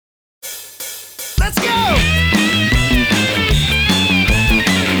Let's go!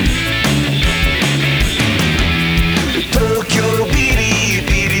 東京ビリ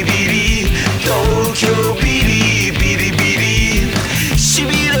ビリビリ東京ビリビリビリしび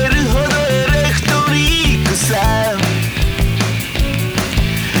れるほどエレクトリックさ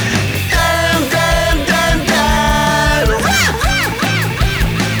ダンダンダンダン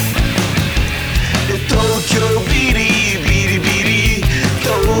東京ビリビリビリ東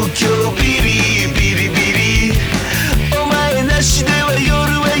京ビリビリビリお前なしでは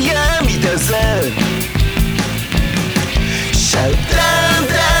夜は闇だぜシャウダン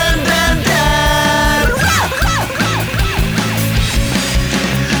ダンダンダン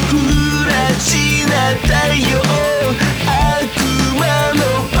不らちな太陽悪魔の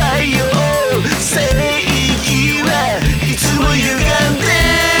バイオ正義はいつも歪んで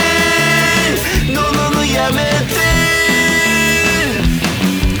のののやめて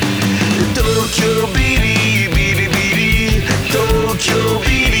東京ビリビリビリ東京ビ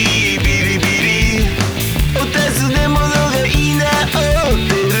リビリビリお尋ね者がいなおっ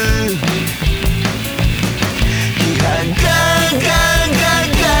てる批判ガンガンガ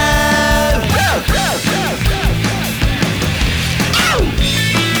ンガン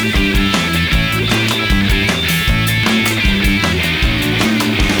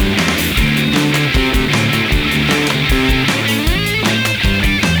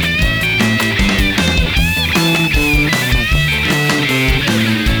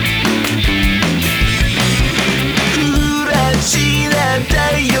不らちな太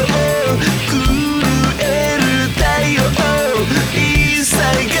陽震える太陽一切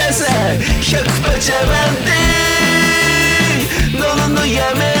がさ100%邪魔で